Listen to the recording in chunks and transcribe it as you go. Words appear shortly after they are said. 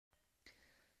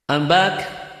I'm back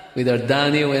with our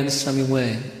Daniw and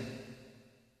Samiweng.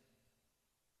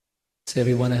 So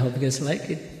everyone, I hope you guys like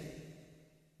it.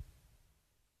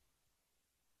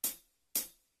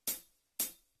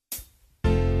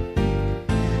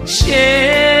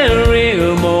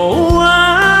 Cheryl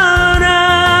Moana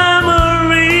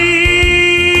Marie,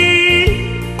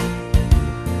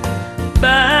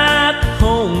 back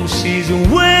home she's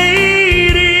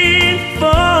waiting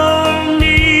for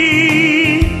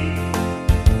me.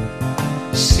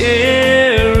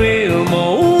 Cheryl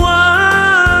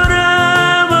Moana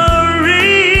Marie,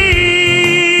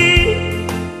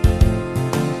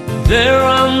 there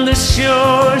on the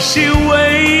shore she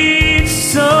waits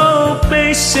so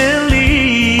patiently,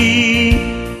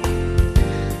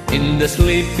 in the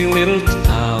sleepy little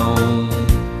town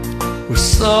where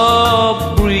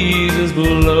soft breezes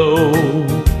blow.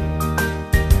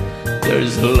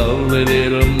 There's a lovely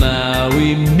little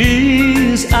Maui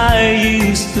miss I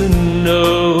used to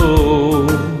know.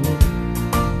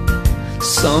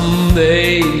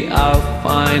 Someday I'll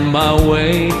find my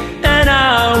way and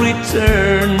I'll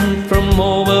return from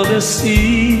over the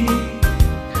sea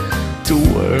to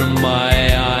where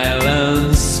my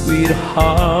island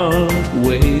sweetheart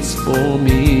waits for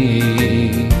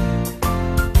me.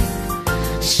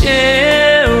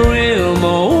 Cheryl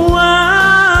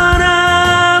Moana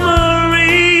Marie,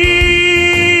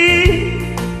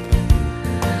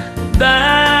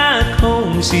 back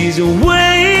home she's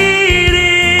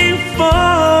waiting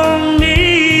for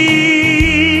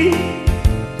me.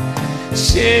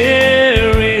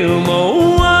 Cheryl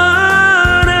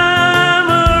Moana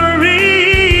Marie,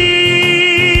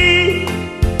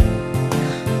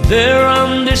 there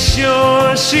on the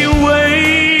shore she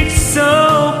waits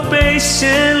so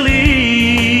patiently.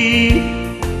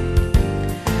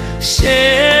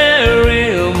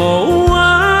 Cheryl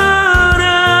Moana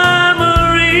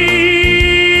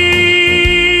Marie,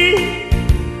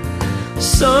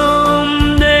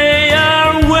 someday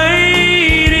our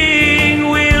waiting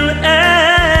will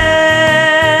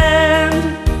end.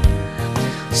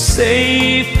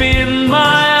 Safe in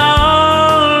my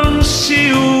arms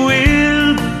she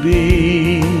will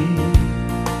be,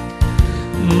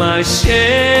 my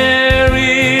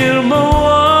Cheryl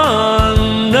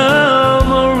Moana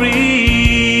Marie.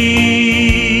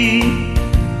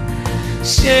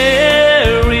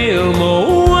 Cheryl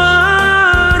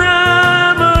Moana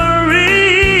Marie,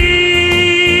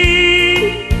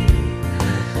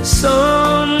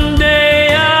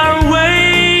 someday our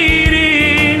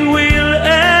waiting will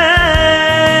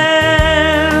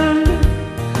end.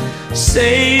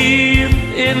 Safe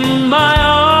in my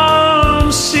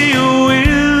arms she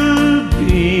will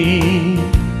be,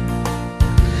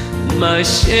 my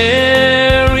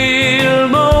Cheryl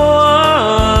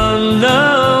Moana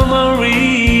Marie,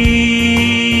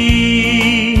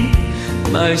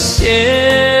 my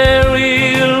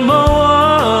Cheryl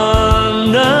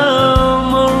Moana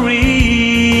Marie,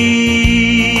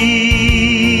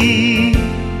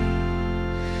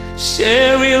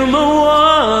 Cheryl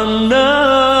Moana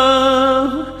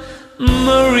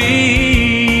Marie.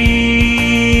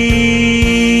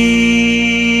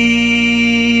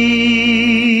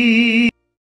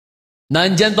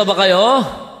 Nandyan pa ba kayo?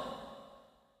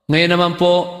 Ngayon naman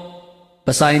po,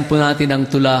 basahin po natin ang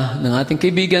tula ng ating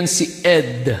kaibigan si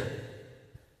Ed.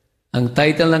 Ang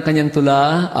title ng kanyang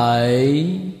tula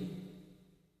ay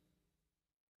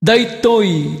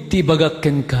Daytoy ti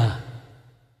Bagakken Ka.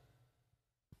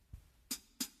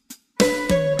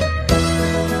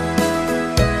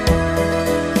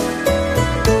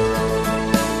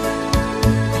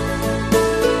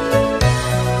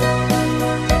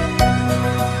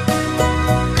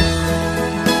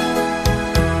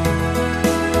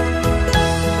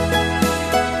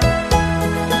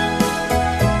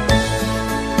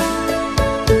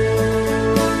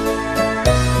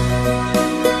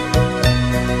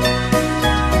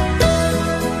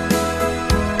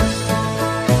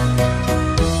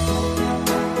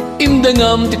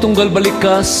 Indangam titunggal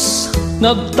balikas,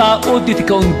 nagtaod iti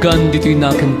kaunggan dito'y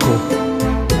naken ko.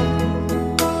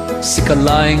 Si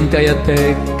kalaing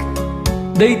tayatek,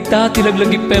 dayta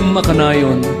tilaglagipem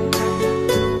makanayon.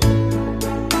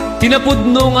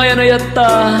 Tinapudno ngayon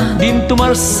ayata, din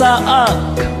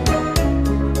tumarsaak.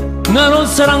 Ngaron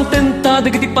sarang tenta,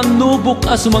 dagiti panubok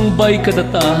asumangbay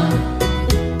kadata.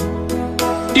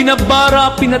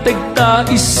 Tinabara pinategta,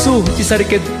 isu ti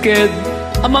sariked-ked,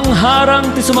 amang harang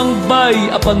ti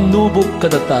sumangbay apan nubok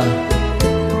kadata.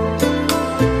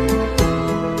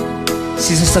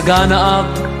 Si sasagana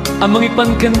ak amang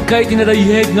ipanken kay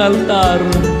tinadayheg nga altar.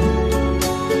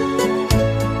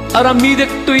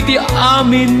 Aramidek to iti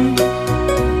amin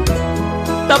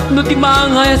Tapno ti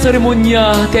maangay sa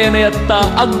seremonya ti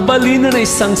ayanayatta agbalina na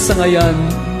isang sangayan.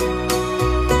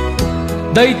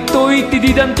 Daytoy ti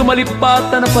didan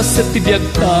tumalipatan na paset ti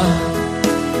biyagta.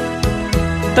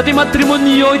 Tati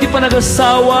matrimonyo iti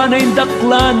panagasawa na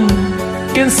indaklan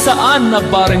ken saan na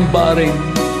bareng-bareng.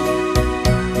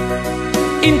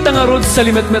 Intangarod sa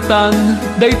limetmetan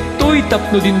daytoy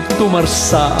tapno din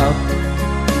tumarsaap.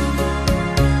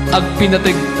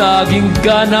 Agpinategtaging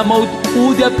gana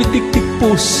maut-udi apitik-tik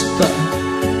pusta.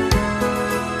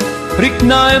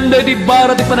 Riknaem da di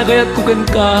barat di panagayat kuken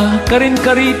ka, karin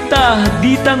karita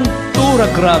ditang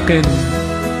turakraken.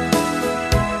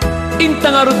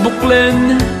 Intangarod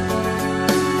buklen,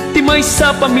 ti may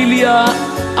sa pamilya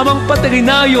amang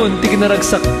pataginayon ti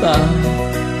kinaragsakta.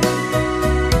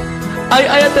 Ay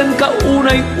ayatan ka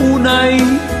unay-unay,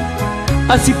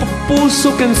 as si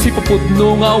papuso ken si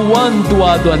papudno nga awan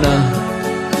duado na.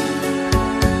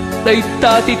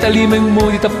 Daytati talimeng mo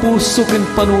dita puso ken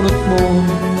panunot mo.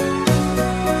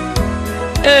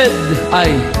 Ed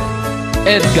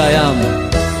gayam.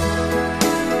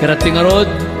 Karating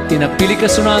arod, tinapili ka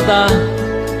sunata,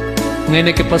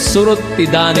 ngayon nakipasurot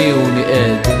ti Daniw ni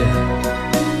Ed.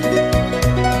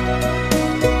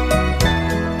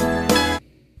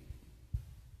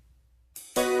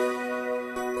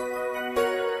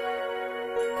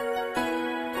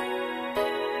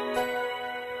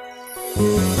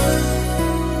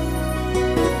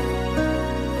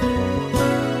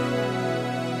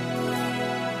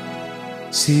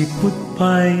 Sipot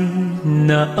pa'y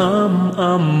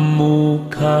naam-am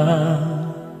ka,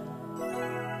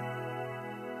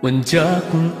 wanja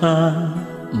kung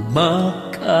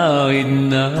makain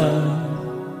na.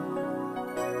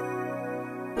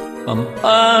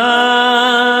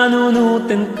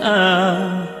 Pampanunutin ka,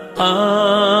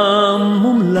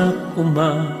 amumlak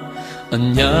uma,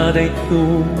 anyaday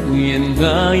tuyen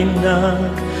nga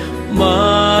inak,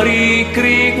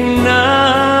 marikrik na.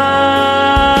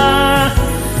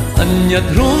 Anyat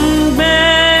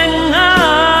rumbeng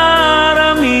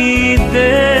aramidek,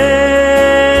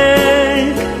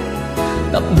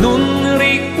 tapnun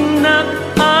riknak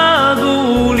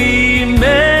agulimek.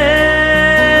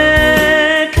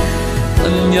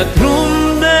 Anyat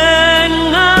rumbeng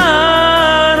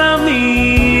aramidek,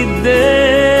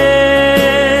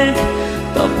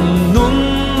 tapnun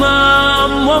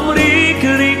mamwam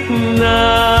rik-rik na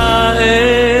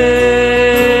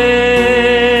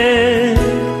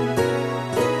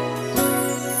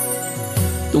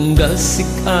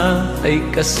Sika ay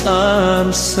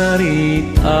kasam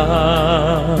sarita,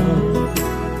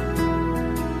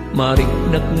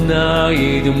 mariknak na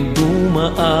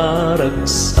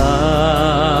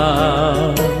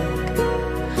dumdumaaragsak.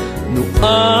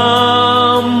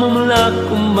 Nuam mumlak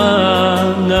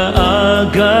mga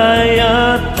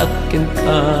agayat akin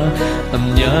ka,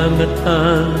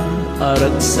 amnyangatan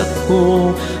aragsak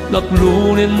ko,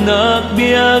 naklunin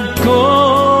nagbiag ko.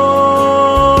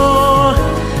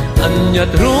 Anyat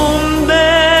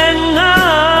rumbeng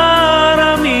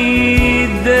aramidek,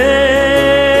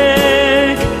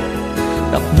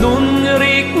 tapnun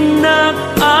riknak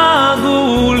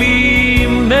agulimek.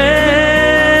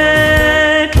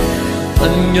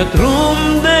 Anyat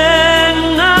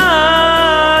rumbeng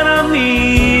aramidek,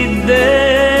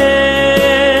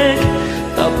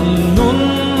 tapnun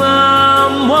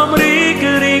mamwam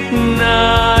rik-rik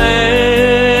naek.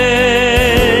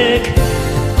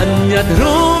 Anyat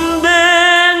rumbeng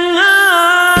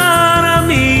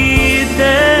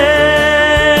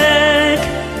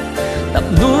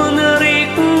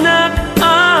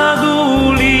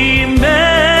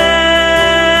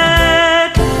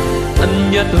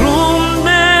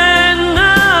rumbeng aramidek,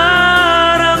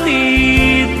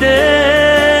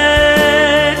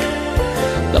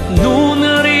 tapnun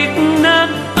riknak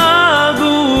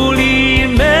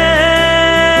agulimek.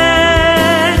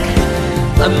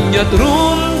 Anyat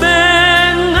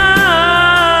rumbeng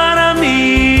aramidek,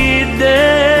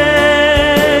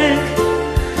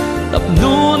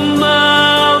 tapnun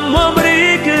mamwam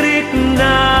rik-rik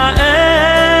naek.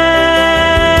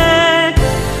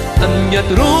 Anyat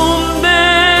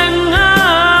rumbeng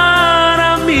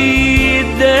aramidek,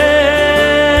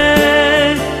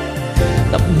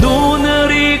 tapnun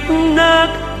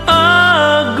riknak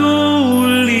agulimek.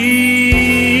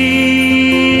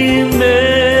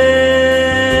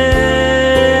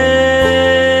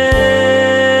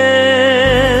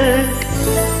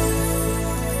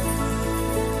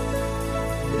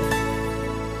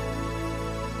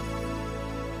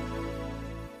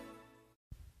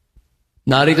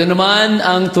 Narito naman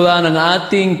ang tula ng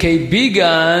ating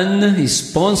kaibigan,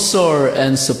 sponsor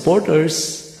and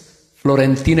supporters,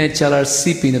 Florentina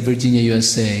HLRCP na Virginia,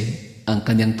 USA, Ang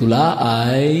kanyang tula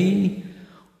ay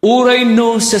uray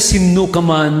no sa sino ka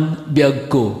man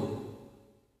biyag ko.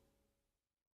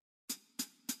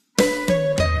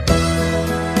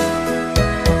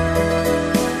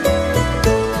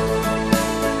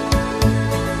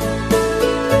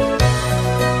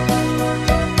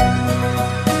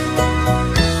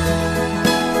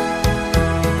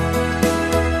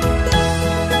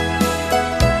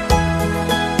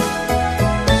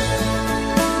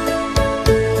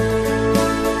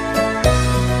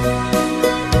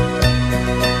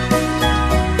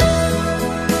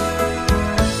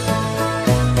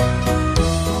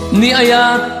 Ni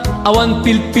ayat awan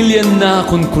pilpilyan na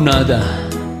kunkunada,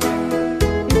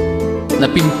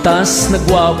 napintas na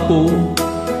gwapo,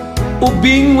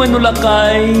 ubing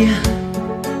wanulakay,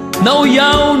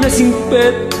 nauyaw na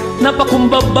singpet,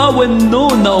 napakumbabawan no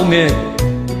naunget.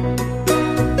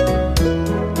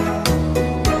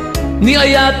 Ni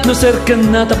ayat no serken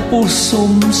na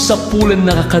tapusom, sa pulan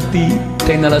nakakati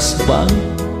kay nalasbang.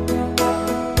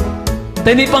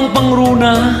 Tani pang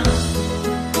pangruna,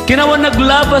 kinawan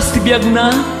naglabas ti biyag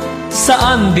na,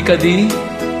 saan di kadi?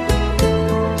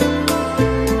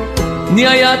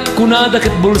 Niayat kunada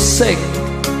ket bulsek,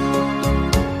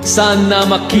 saan na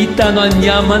makita no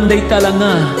anyaman day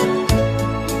talanga.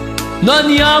 No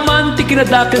anyaman ti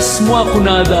kinadakes mo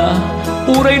kunada,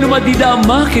 uray no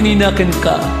madidama kininaken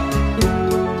ka.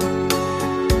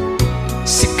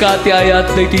 Sikati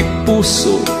ayat day ti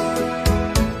puso,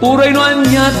 uray no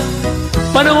anyat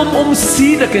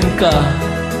panangumumsidaken ka.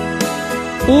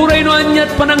 Uray no anyat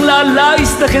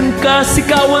pananglalais na ken ka,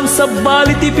 sikawan sa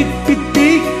balit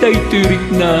ipitpitik tay turik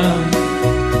na.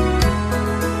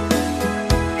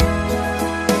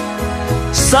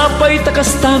 Sapay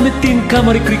takastamitin ka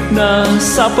marikrik na,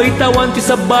 sapay tawan ti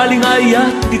sa baling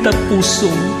ayat ti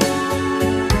tagpusong.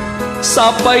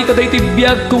 Sapay taday ti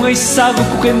biyag kung ay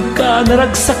sagog ko ken ka,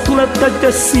 naragsak tulat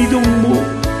tagkasidong mo.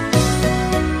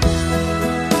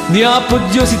 Niapod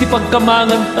Diyos iti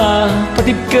pagkamangan ta,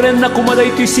 patibkeren na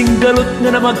kumaday ito'y singgalot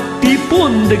nga na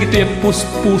magtipon, dagito yung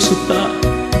puspuso ta.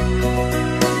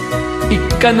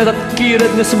 Ika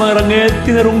natatkirat nga sumaranget,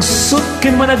 tinarungsot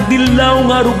ken managdilaw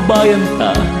nga rubayan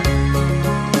ta.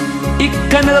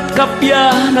 Ika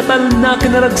natatkapya, natalna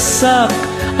ken naragsak,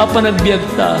 apanagbiag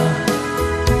ta.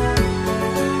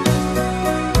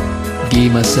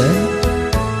 Gimasen?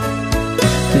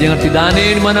 Yang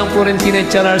artidanin man ang Florentina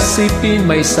Chararsipin,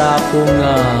 may isa akong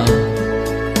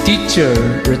teacher,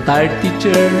 retired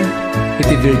teacher,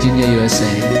 iti Virginia,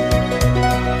 USA.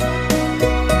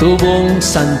 Tubong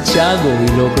Santiago,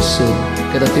 Ilocos Sur.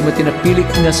 Kada ti matinapilik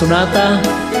nga sonata,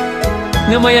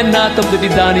 nga mayan natap iti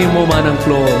dani mo man ang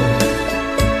floor.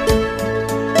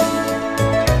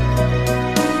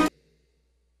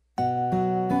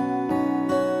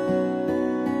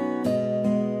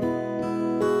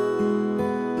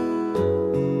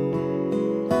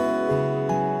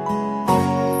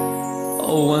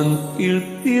 Awan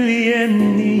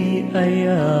pilpilyen ni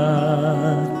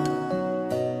ayat,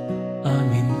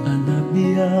 amin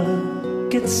anabiyag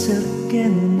ket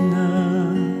serken na.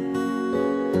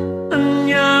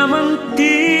 Anyaman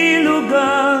ti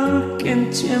lugar ken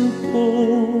tiempo,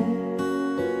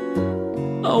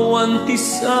 awan ti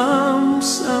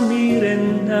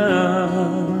samiren na.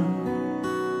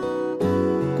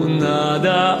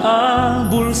 Kunada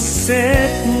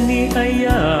bulset ni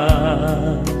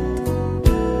ayat,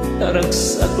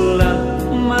 taragsak lang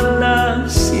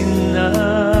malasin na.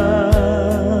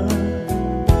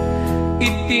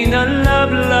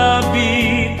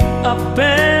 Itinalablabit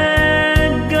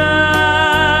apegad,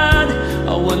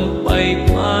 awan pa'y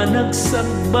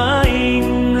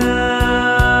panagsakbayin na.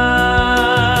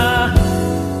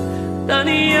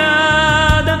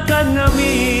 Taniyada ka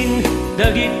namin,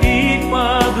 dagiti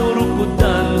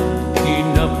padurukutan,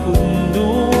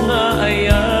 inapundo nga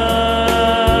ayan.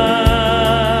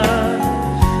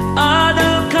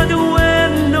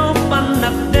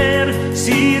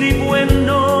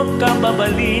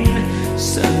 Kababalin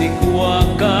sa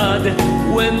nikwakad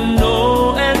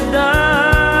wenno edad,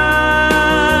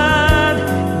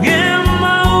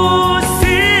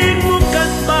 ngemausig mo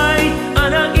katpay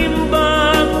anang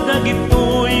imbag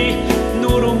dagitoy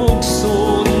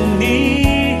nurumugson ni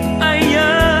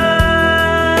ayat.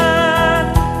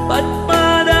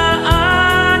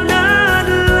 Patpadaanan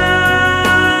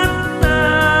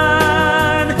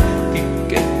latan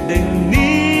tiket deng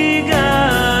nigasan,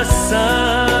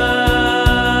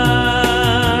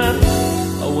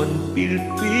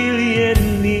 pilpilyen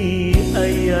ni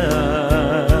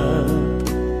ayat.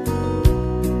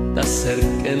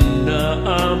 Taserken na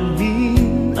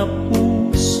amin a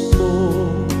puso,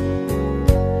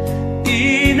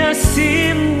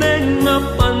 inasim ng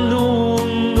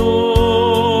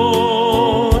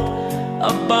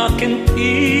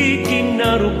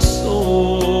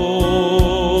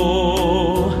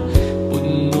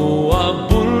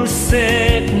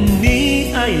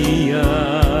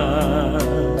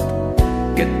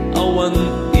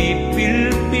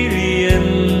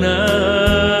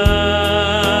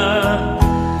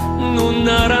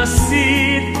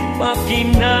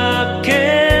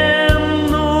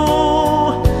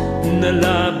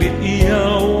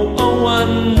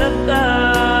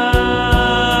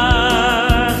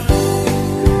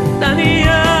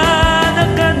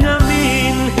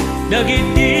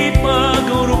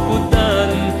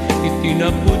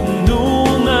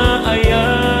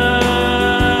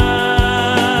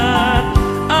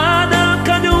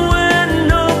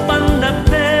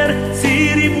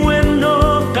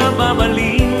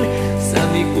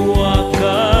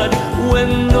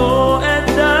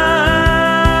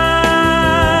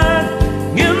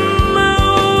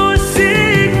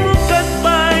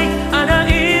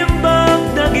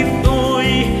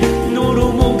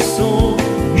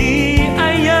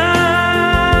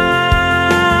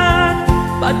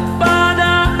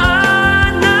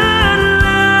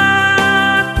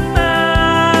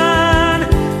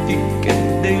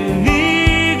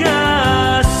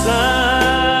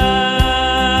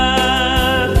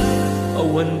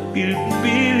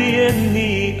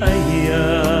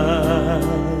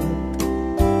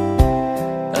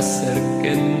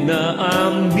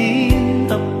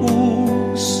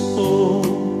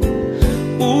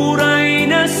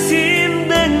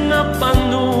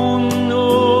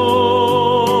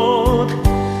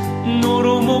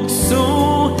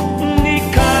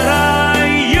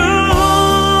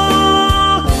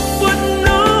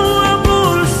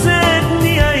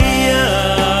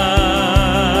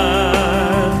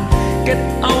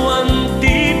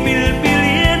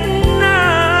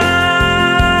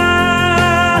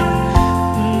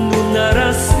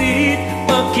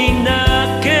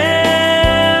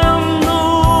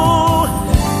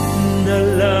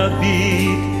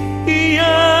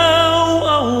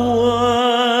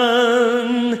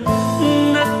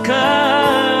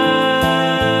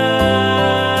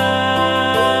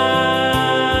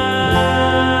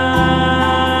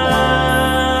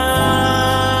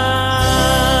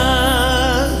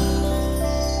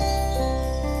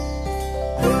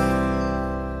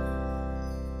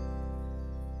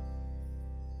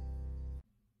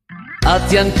At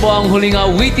yan po ang huling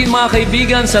awitin mga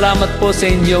kaibigan. Salamat po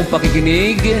sa inyong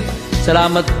pakikinig.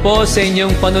 Salamat po sa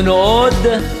inyong panunood.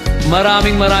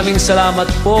 Maraming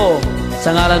salamat po.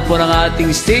 Sa ngalan po ng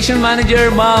ating station manager,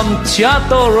 Ma'am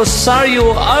Tiato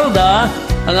Rosario Alda,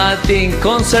 ang ating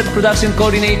concert production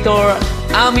coordinator,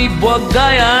 Ami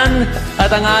Buagayan,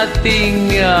 at ang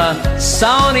ating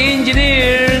sound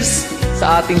engineers,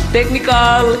 sa ating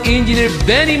technical engineer,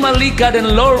 Benny Malikad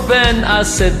and Lorben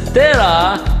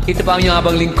Acetera. Ito pa ang inyong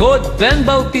abang lingkod, Vhen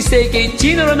Bautista kay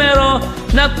Chino Romero.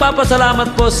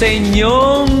 Nagpapasalamat po sa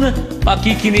inyong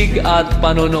pakikinig at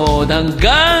panonood.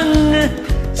 Hanggang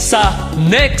sa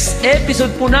next episode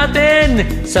po natin.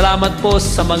 Salamat po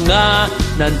sa mga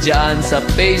nandyan sa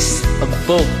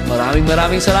Facebook.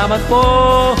 Maraming salamat po.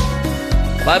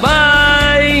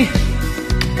 Bye-bye!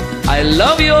 I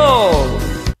love you all!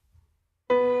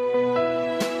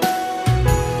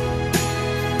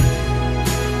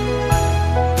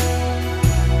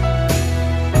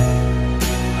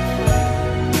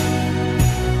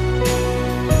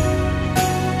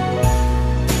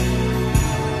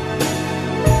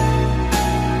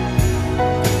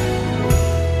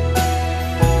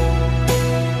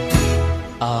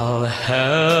 I'll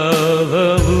have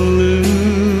a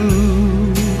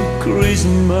blue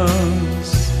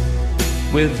Christmas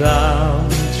without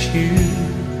you.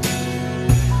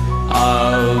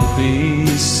 I'll be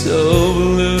so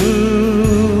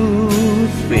blue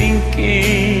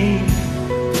thinking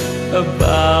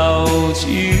about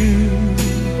you.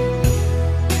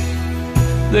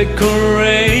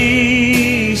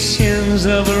 Decorations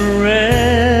of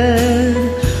red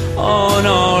on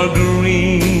our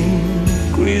green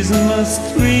Christmas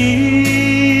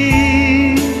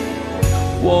tree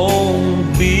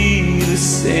won't be the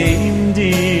same,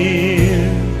 dear,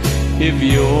 if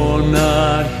you're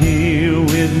not here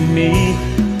with me.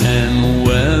 And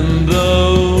when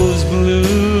those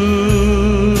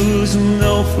blue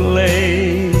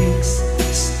snowflakes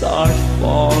start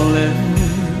falling,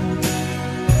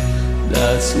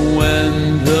 that's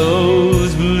when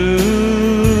those blue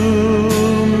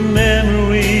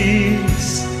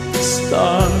memories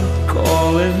start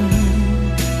calling.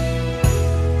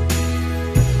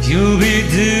 You'll be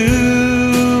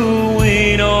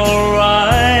doing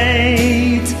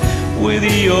alright with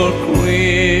your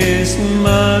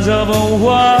Christmas of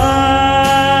white,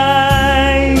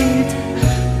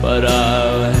 but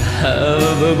I'll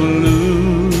have a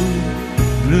blue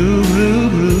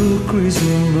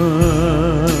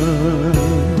Christmas.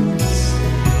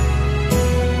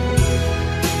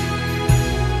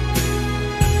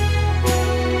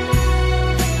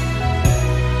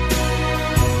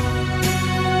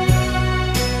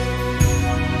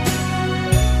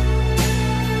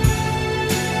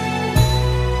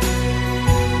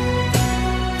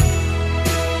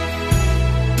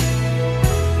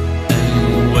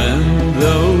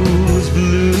 Those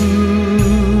blue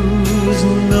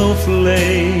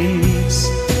snowflakes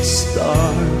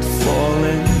start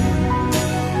falling,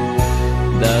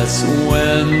 that's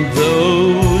when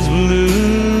those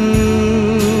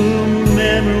blue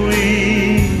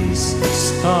memories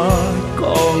start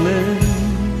calling.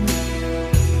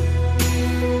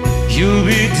 You'll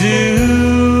be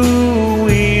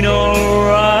doing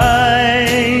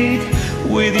alright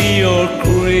with your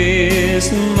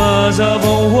Christmas of